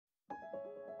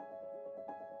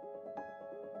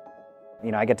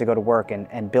I get to go to work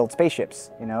and build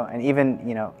spaceships, and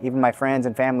even my friends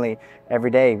and family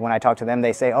every day when I talk to them,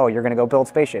 they say, oh, you're gonna go build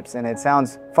spaceships. And it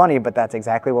sounds funny, but that's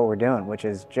exactly what we're doing, which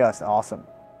is just awesome.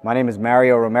 My name is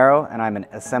Mario Romero, and I'm an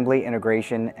assembly,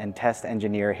 integration, and test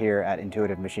engineer here at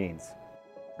Intuitive Machines.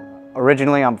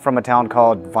 Originally, I'm from a town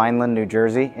called Vineland, New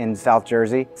Jersey, in South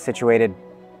Jersey, situated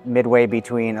midway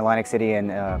between Atlantic City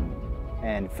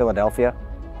and Philadelphia.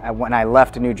 When I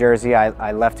left New Jersey,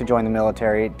 I left to join the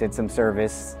military, did some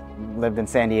service, lived in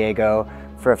San Diego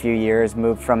for a few years,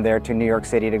 moved from there to New York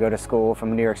City to go to school.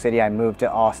 From New York City, I moved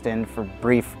to Austin for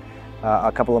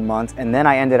a couple of months, and then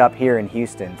I ended up here in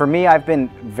Houston. For me, I've been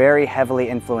very heavily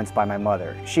influenced by my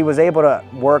mother. She was able to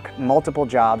work multiple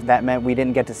jobs. That meant we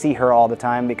didn't get to see her all the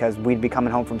time because we'd be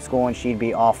coming home from school and she'd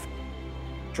be off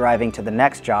driving to the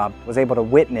next job. Was able to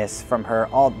witness from her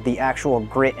all the actual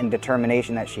grit and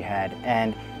determination that she had,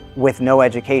 and with no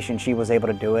education, she was able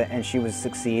to do it, and she was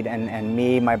succeed. And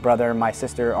me, my brother, my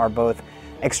sister are both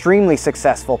extremely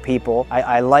successful people.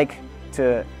 I like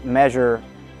to measure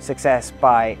success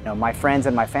by, my friends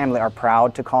and my family are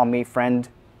proud to call me friend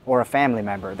or a family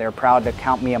member. They're proud to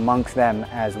count me amongst them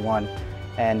as one.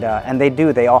 And they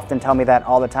do. They often tell me that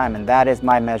all the time, and that is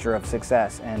my measure of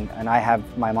success. And I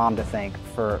have my mom to thank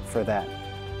for that.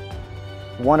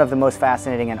 One of the most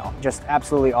fascinating and just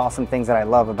absolutely awesome things that I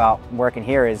love about working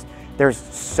here is there's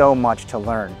so much to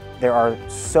learn. There are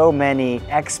so many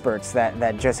experts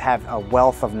that just have a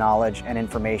wealth of knowledge and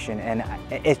information, and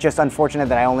it's just unfortunate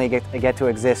that I only get to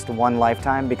exist one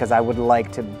lifetime, because I would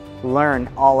like to learn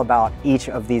all about each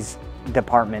of these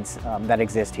departments that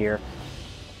exist here.